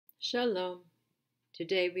Shalom.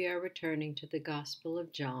 Today we are returning to the Gospel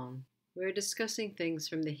of John. We are discussing things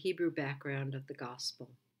from the Hebrew background of the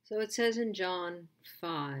Gospel. So it says in John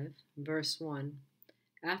 5, verse 1,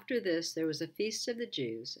 After this there was a feast of the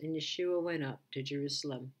Jews, and Yeshua went up to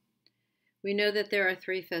Jerusalem. We know that there are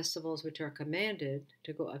 3 festivals which are commanded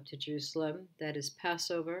to go up to Jerusalem, that is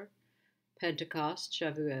Passover, Pentecost,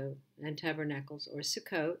 Shavuot, and Tabernacles, or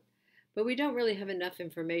Sukkot. But we don't really have enough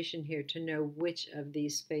information here to know which of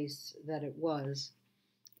these feasts that it was.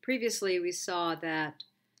 Previously, we saw that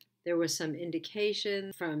there was some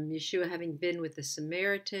indication from Yeshua having been with the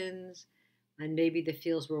Samaritans, and maybe the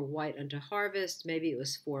fields were white unto harvest. Maybe it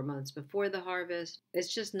was 4 months before the harvest.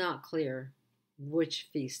 It's just not clear which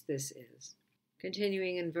feast this is.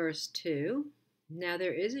 Continuing in verse 2, Now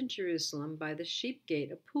there is in Jerusalem by the sheep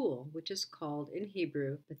gate a pool, which is called in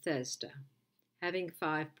Hebrew Bethesda, having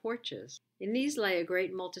 5 porches. In these lay a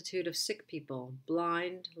great multitude of sick people,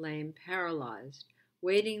 blind, lame, paralyzed,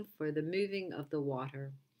 waiting for the moving of the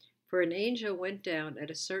water. For an angel went down at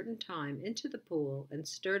a certain time into the pool and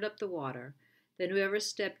stirred up the water. Then whoever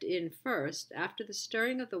stepped in first, after the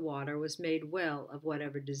stirring of the water, was made well of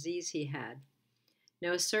whatever disease he had.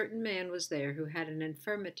 Now a certain man was there who had an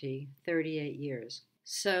infirmity 38 years.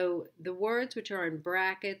 So the words which are in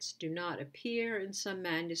brackets do not appear in some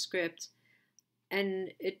manuscripts,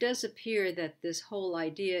 and it does appear that this whole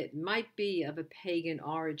idea might be of a pagan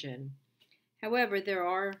origin. However, there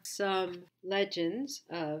are some legends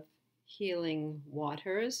of healing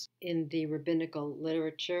waters in the rabbinical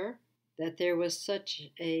literature, that there was such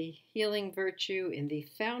a healing virtue in the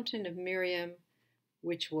fountain of Miriam,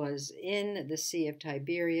 which was in the Sea of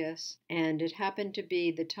Tiberias, and it happened to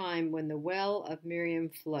be the time when the well of Miriam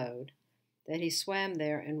flowed, that he swam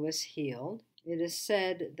there and was healed. It is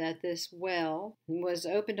said that this well was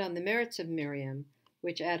opened on the merits of Miriam,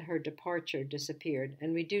 which at her departure disappeared,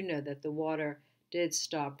 and we do know that the water did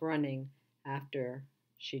stop running after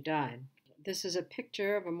she died. This is a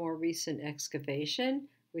picture of a more recent excavation,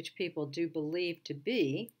 which people do believe to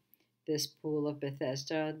be this pool of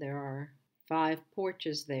Bethesda. There are 5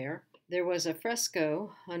 porches there. There was a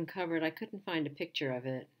fresco uncovered, I couldn't find a picture of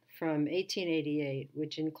it, from 1888,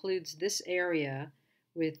 which includes this area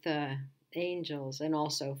with angels and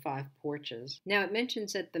also 5 porches. Now it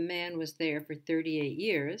mentions that the man was there for 38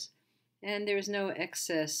 years, and there's no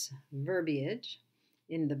excess verbiage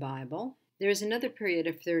in the Bible. There is another period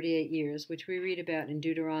of 38 years, which we read about in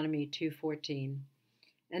Deuteronomy 2:14.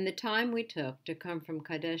 And the time we took to come from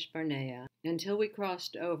Kadesh Barnea until we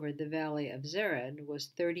crossed over the valley of Zered was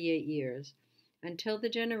 38 years, until the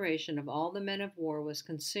generation of all the men of war was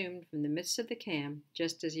consumed from the midst of the camp,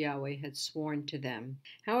 just as Yahweh had sworn to them.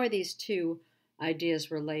 How are these 2 ideas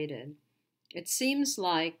related? It seems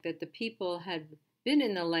like that the people had been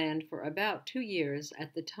in the land for about 2 years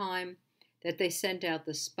at the time that they sent out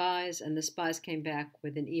the spies, and the spies came back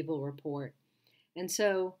with an evil report. And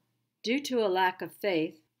so, due to a lack of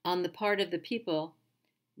faith on the part of the people,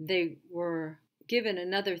 they were given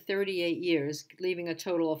another 38 years, leaving a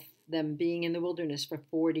total of them being in the wilderness for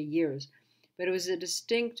 40 years. But it was a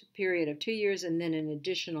distinct period of 2 years and then an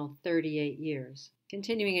additional 38 years.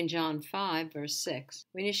 Continuing in John 5, verse 6,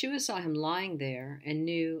 When Yeshua saw him lying there and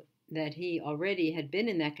knew that he already had been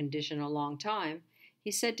in that condition a long time, he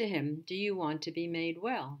said to him, Do you want to be made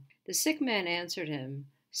well? The sick man answered him,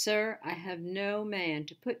 Sir, I have no man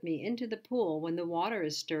to put me into the pool when the water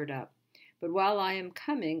is stirred up, but while I am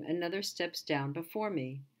coming, another steps down before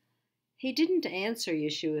me. He didn't answer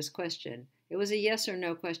Yeshua's question. It was a yes or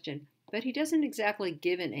no question, but he doesn't exactly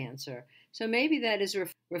give an answer. So maybe that is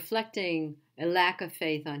reflecting a lack of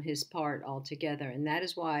faith on his part altogether, and that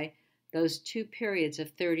is why those 2 periods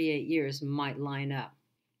of 38 years might line up.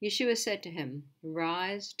 Yeshua said to him,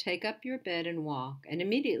 Rise, take up your bed and walk. And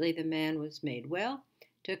immediately the man was made well,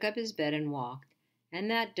 took up his bed and walked. And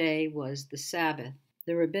that day was the Sabbath.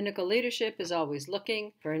 The rabbinical leadership is always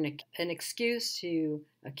looking for an excuse to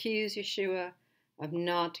accuse Yeshua of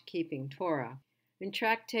not keeping Torah. In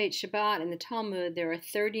Tractate Shabbat in the Talmud, there are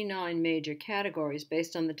 39 major categories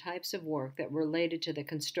based on the types of work that were related to the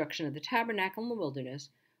construction of the tabernacle in the wilderness,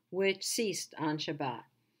 which ceased on Shabbat.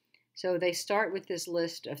 So they start with this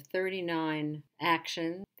list of 39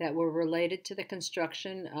 actions that were related to the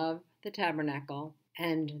construction of the tabernacle,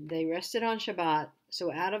 and they rested on Shabbat.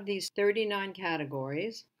 So out of these 39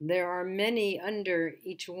 categories, there are many under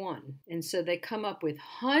each one. And so they come up with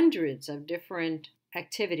hundreds of different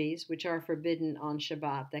activities which are forbidden on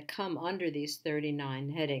Shabbat that come under these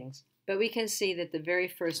 39 headings. But we can see that the very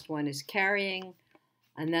first one is carrying,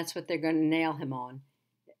 and that's what they're going to nail him on.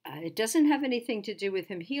 It doesn't have anything to do with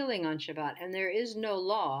him healing on Shabbat, and there is no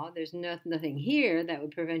law. There's nothing here that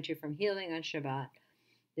would prevent you from healing on Shabbat.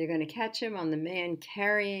 They're going to catch him on the man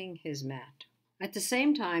carrying his mat. At the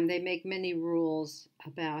same time, they make many rules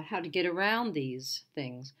about how to get around these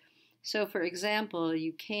things. So, for example,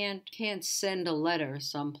 you can't send a letter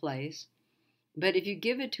someplace, but if you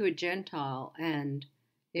give it to a Gentile and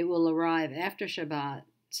it will arrive after Shabbat,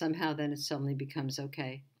 somehow then it suddenly becomes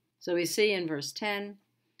okay. So we see in verse 10,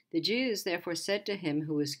 the Jews therefore said to him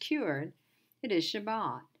who was cured, "It is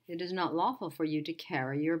Shabbat. It is not lawful for you to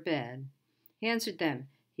carry your bed." He answered them,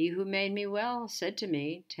 "He who made me well said to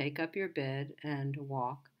me, 'Take up your bed and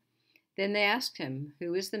walk.'" Then they asked him,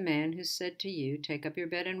 "Who is the man who said to you, 'Take up your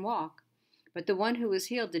bed and walk'?" But the one who was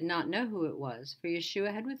healed did not know who it was, for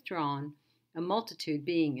Yeshua had withdrawn, a multitude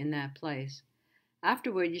being in that place.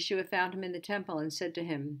 Afterward Yeshua found him in the temple and said to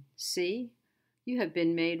him, "See, you have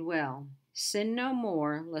been made well. Sin no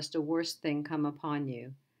more, lest a worse thing come upon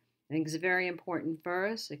you." I think it's a very important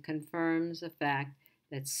verse. It confirms the fact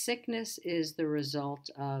that sickness is the result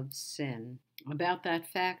of sin. About that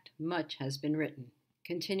fact, much has been written.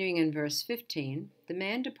 Continuing in verse 15, the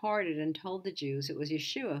man departed and told the Jews it was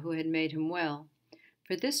Yeshua who had made him well.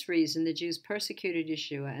 For this reason the Jews persecuted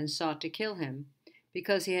Yeshua and sought to kill him,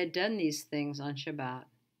 because he had done these things on Shabbat.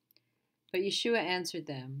 But Yeshua answered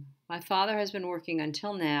them, "My Father has been working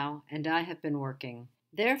until now, and I have been working."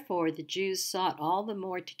 Therefore the Jews sought all the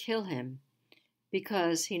more to kill him,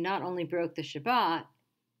 because he not only broke the Shabbat,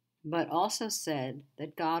 but also said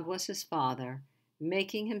that God was his Father,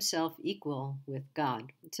 making himself equal with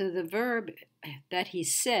God. So the verb that he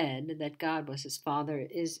said that God was his Father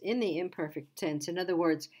is in the imperfect tense. In other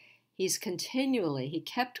words, he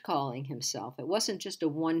kept calling himself. It wasn't just a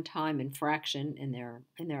one-time infraction in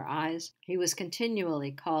their eyes. He was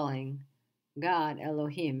continually calling God,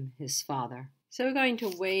 Elohim, his Father. So we're going to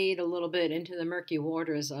wade a little bit into the murky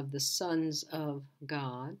waters of the sons of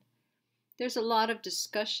God. There's a lot of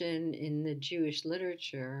discussion in the Jewish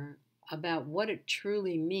literature about what it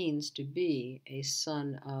truly means to be a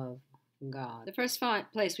son of God. The first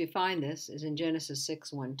place we find this is in Genesis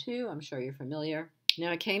 6:1-2. I'm sure you're familiar.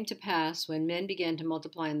 Now it came to pass, when men began to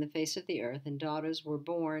multiply on the face of the earth, and daughters were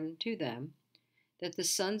born to them, that the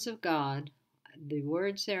sons of God, the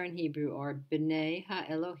words there in Hebrew are B'nai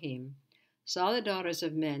Ha-Elohim, saw the daughters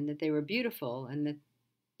of men that they were beautiful, and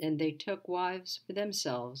they took wives for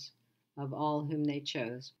themselves of all whom they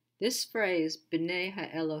chose. This phrase, B'nai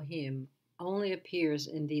Ha-Elohim, only appears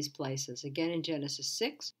in these places. Again in Genesis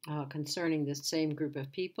 6, concerning the same group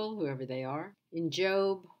of people, whoever they are. In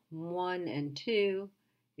Job 1 and 2,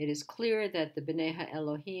 it is clear that the B'nai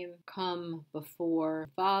Ha-Elohim come before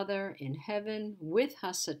Father in heaven with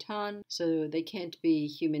Ha-Satan, so they can't be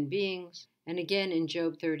human beings. And again in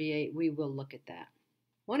Job 38, we will look at that.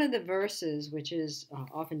 One of the verses which is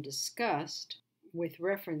often discussed with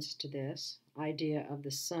reference to this idea of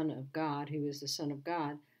the Son of God, who is the Son of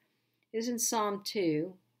God, is in Psalm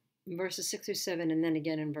 2, verses 6-7, and then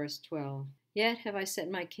again in verse 12. "Yet have I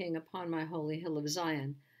set my king upon my holy hill of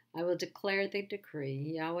Zion. I will declare the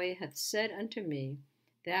decree. Yahweh hath said unto me,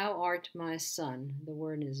 Thou art my son." The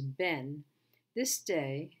word is Ben. "This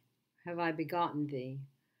day have I begotten thee."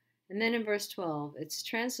 And then in verse 12, it's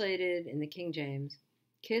translated in the King James,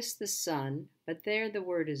 "Kiss the Son," but there the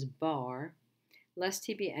word is bar, "lest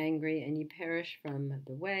he be angry and ye perish from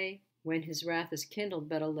the way, when his wrath is kindled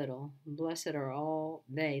but a little. Blessed are all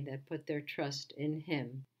they that put their trust in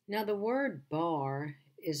him." Now the word bar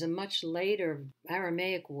is a much later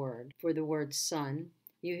Aramaic word for the word son.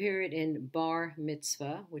 You hear it in bar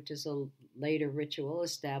mitzvah, which is a later ritual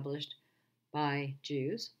established by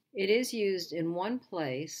Jews. It is used in one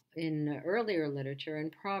place in earlier literature.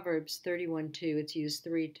 In Proverbs 31:2, it's used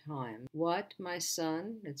 3 times. "What, my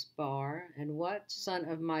son?" It's bar. And "what, son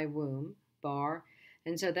of my womb?" Bar.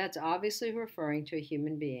 And so that's obviously referring to a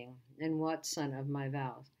human being. And "what, son of my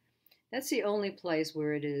vows?" That's the only place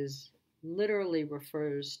where it is literally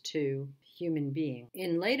refers to human being.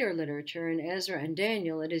 In later literature, in Ezra and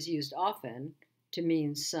Daniel, it is used often to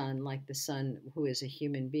mean son, like the son who is a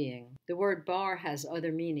human being. The word bar has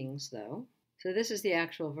other meanings, though. So this is the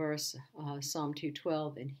actual verse, Psalm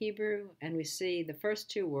 2:12 in Hebrew, and we see the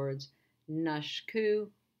first 2 words,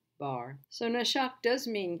 nashku, bar. So nashak does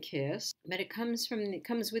mean kiss, but it comes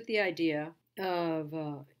with the idea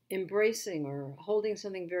of embracing or holding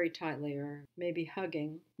something very tightly, or maybe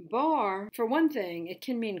hugging. Bar, for one thing, it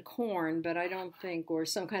can mean corn, but I don't think, or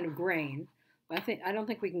some kind of grain. I don't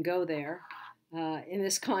think we can go there in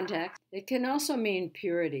this context. It can also mean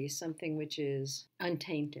purity, something which is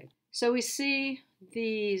untainted. So we see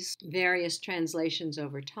these various translations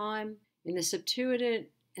over time. In the Septuagint,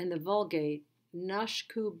 and the Vulgate,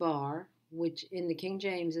 Nashku bar, which in the King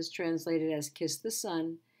James is translated as kiss the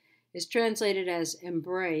Son, is translated as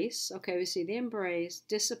embrace. Okay, we see the embrace,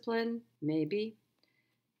 discipline, maybe.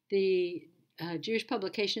 The Jewish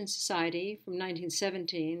Publication Society from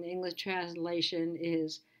 1917, the English translation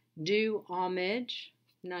is do homage,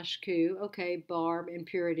 nashku, okay, barb,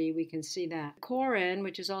 impurity, we can see that. Koran,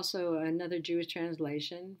 which is also another Jewish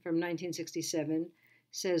translation from 1967,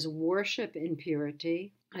 says worship in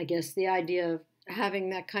purity. I guess the idea of having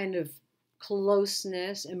that kind of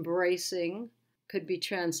closeness, embracing, could be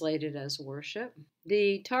translated as worship.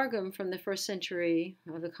 The Targum from the first century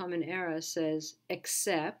of the Common Era says,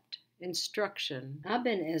 accept instruction.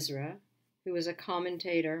 Ibn Ezra, who was a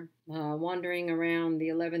commentator wandering around the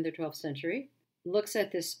 11th or 12th century, looks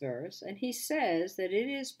at this verse and he says that it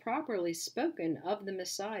is properly spoken of the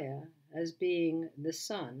Messiah as being the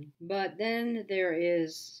Son. But then there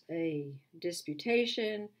is a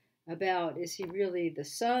disputation about, is he really the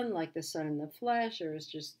Son, like the Son in the flesh, or is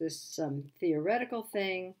just this some theoretical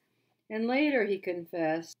thing? And later he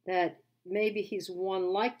confessed that maybe he's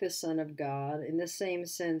one like the Son of God in the same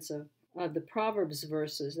sense of the Proverbs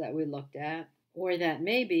verses that we looked at, or that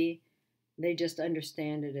maybe they just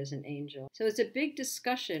understand it as an angel. So it's a big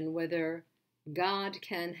discussion whether God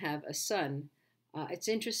can have a son. It's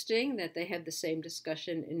interesting that they have the same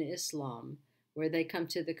discussion in Islam, where they come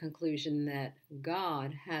to the conclusion that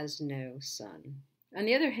God has no son. On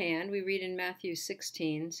the other hand, we read in Matthew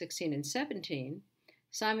 16 and 17,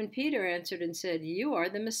 Simon Peter answered and said, you are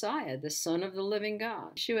the Messiah, the Son of the living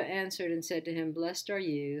God. Yeshua answered and said to him, blessed are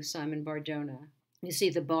you, Simon Bar-Jonah. You see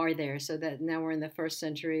the bar there, so that now we're in the first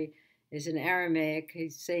century. Is in Aramaic.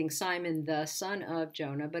 He's saying Simon, the son of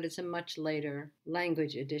Jonah, but it's a much later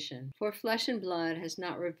language addition. For flesh and blood has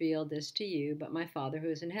not revealed this to you, but my Father who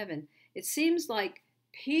is in heaven. It seems like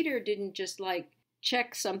Peter didn't just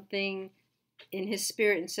check something in his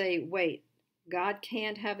spirit and say, wait, God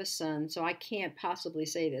can't have a son, so I can't possibly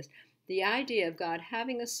say this. The idea of God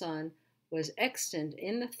having a son was extant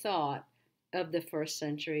in the thought of the first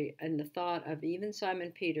century and the thought of even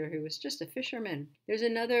Simon Peter, who was just a fisherman. There's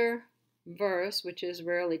another verse, which is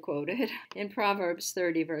rarely quoted, in Proverbs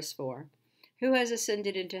 30, verse 4. Who has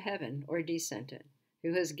ascended into heaven or descended?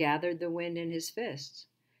 Who has gathered the wind in his fists?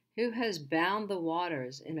 Who has bound the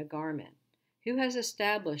waters in a garment? Who has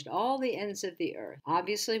established all the ends of the earth?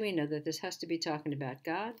 Obviously, we know that this has to be talking about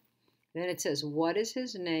God. Then it says, what is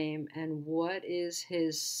his name and what is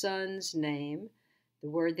his son's name? The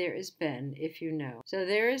word there is Ben, if you know. So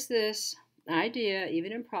there is this idea,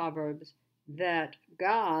 even in Proverbs, that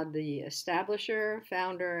God, the establisher,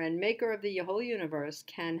 founder, and maker of the whole universe,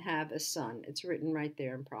 can have a son. It's written right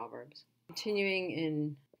there in Proverbs. Continuing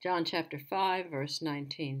in John chapter 5, verse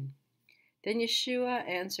 19. Then Yeshua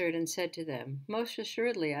answered and said to them, most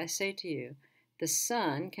assuredly I say to you, the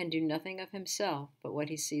Son can do nothing of himself but what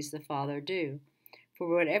he sees the Father do. For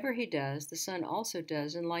whatever he does, the Son also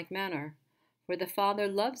does in like manner. For the Father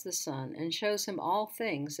loves the Son and shows him all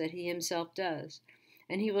things that he himself does.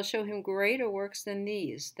 And he will show him greater works than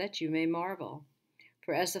these, that you may marvel.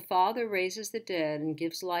 For as the Father raises the dead and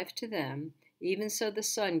gives life to them, even so the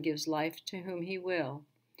Son gives life to whom he will.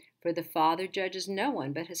 For the Father judges no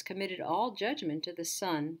one, but has committed all judgment to the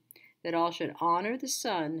Son, that all should honor the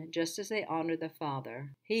Son just as they honor the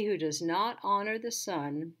Father. He who does not honor the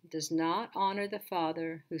Son does not honor the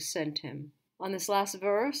Father who sent him. On this last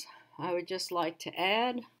verse, I would just like to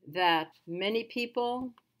add that many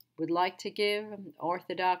people would like to give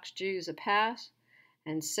Orthodox Jews a pass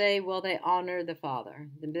and say, well, they honor the Father.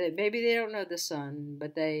 Maybe they don't know the Son,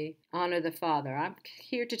 but they honor the Father. I'm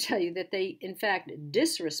here to tell you that they, in fact,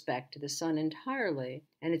 disrespect the Son entirely.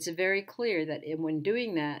 And it's very clear that when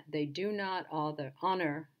doing that, they do not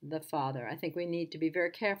honor the Father. I think we need to be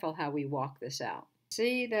very careful how we walk this out.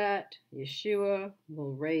 See that Yeshua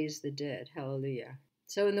will raise the dead. Hallelujah.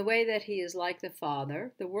 So in the way that he is like the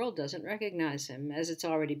Father, the world doesn't recognize him, as it's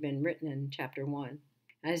already been written in chapter 1.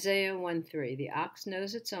 Isaiah 1:3, the ox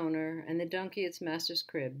knows its owner, and the donkey its master's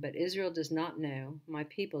crib, but Israel does not know, my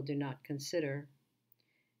people do not consider.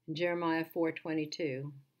 In Jeremiah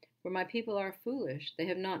 4:22, for my people are foolish, they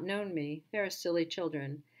have not known me, they are silly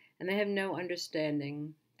children, and they have no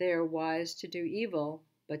understanding. They are wise to do evil,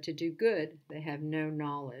 but to do good they have no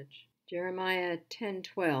knowledge. Jeremiah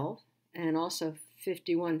 10:12 and also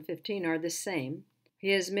 51:15 are the same. He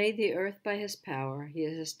has made the earth by his power. He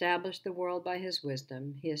has established the world by his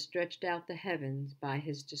wisdom. He has stretched out the heavens by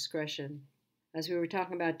his discretion. As we were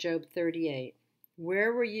talking about Job 38,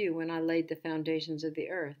 where were you when I laid the foundations of the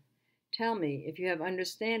earth? Tell me, if you have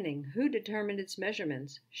understanding, who determined its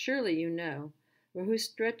measurements? Surely you know. Or who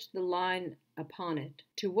stretched the line upon it?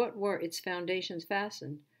 To what were its foundations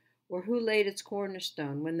fastened? Or who laid its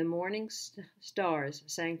cornerstone when the morning stars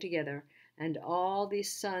sang together, and all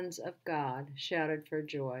these sons of God shouted for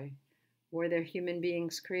joy? Were there human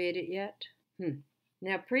beings created yet?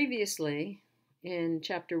 Now, previously, in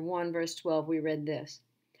chapter 1, verse 12, we read this.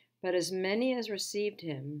 But as many as received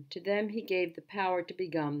him, to them he gave the power to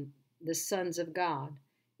become the sons of God,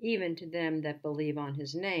 even to them that believe on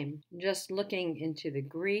his name. Just looking into the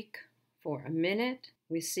Greek for a minute,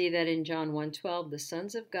 we see that in John 1:12, the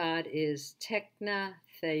sons of God is tekna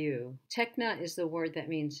theou. Tekna is the word that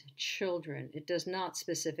means children. It does not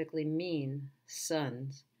specifically mean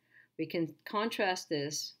sons. We can contrast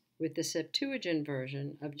this with the Septuagint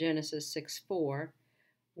version of Genesis 6:4,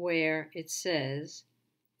 where it says,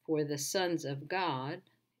 for the sons of God,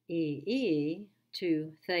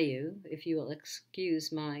 to theou, if you will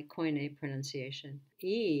excuse my Koine pronunciation.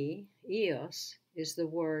 Eos, is the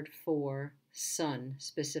word for son,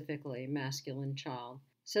 specifically masculine child.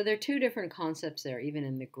 So there are two different concepts there, even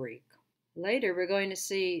in the Greek. Later, we're going to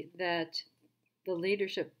see that the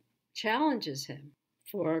leadership challenges him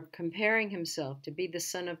for comparing himself to be the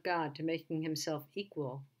Son of God, to making himself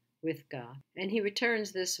equal with God. And he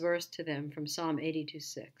returns this verse to them from Psalm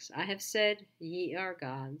 82:6. I have said, ye are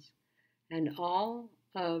gods, and all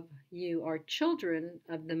of you are children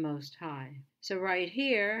of the Most High. So right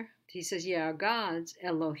here, he says, ye are gods,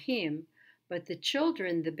 Elohim, but the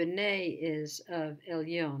children, the B'nai, is of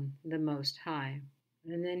Elyon, the Most High.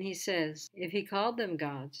 And then he says, if he called them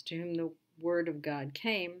gods, to whom the word of God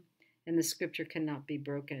came, and the scripture cannot be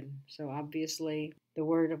broken. So obviously, the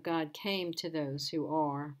word of God came to those who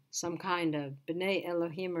are some kind of B'nai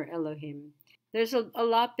Elohim or Elohim. There's a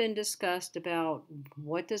lot been discussed about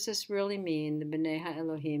what does this really mean, the B'nai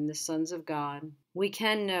HaElohim, the sons of God. We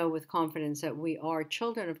can know with confidence that we are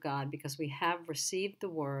children of God because we have received the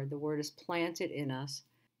word is planted in us,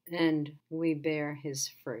 and we bear his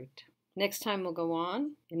fruit. Next time we'll go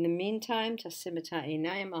on. In the meantime, Tasimata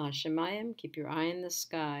Einayim Al Hashemayim, keep your eye in the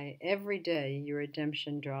sky. Every day your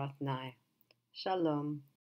redemption draweth nigh. Shalom.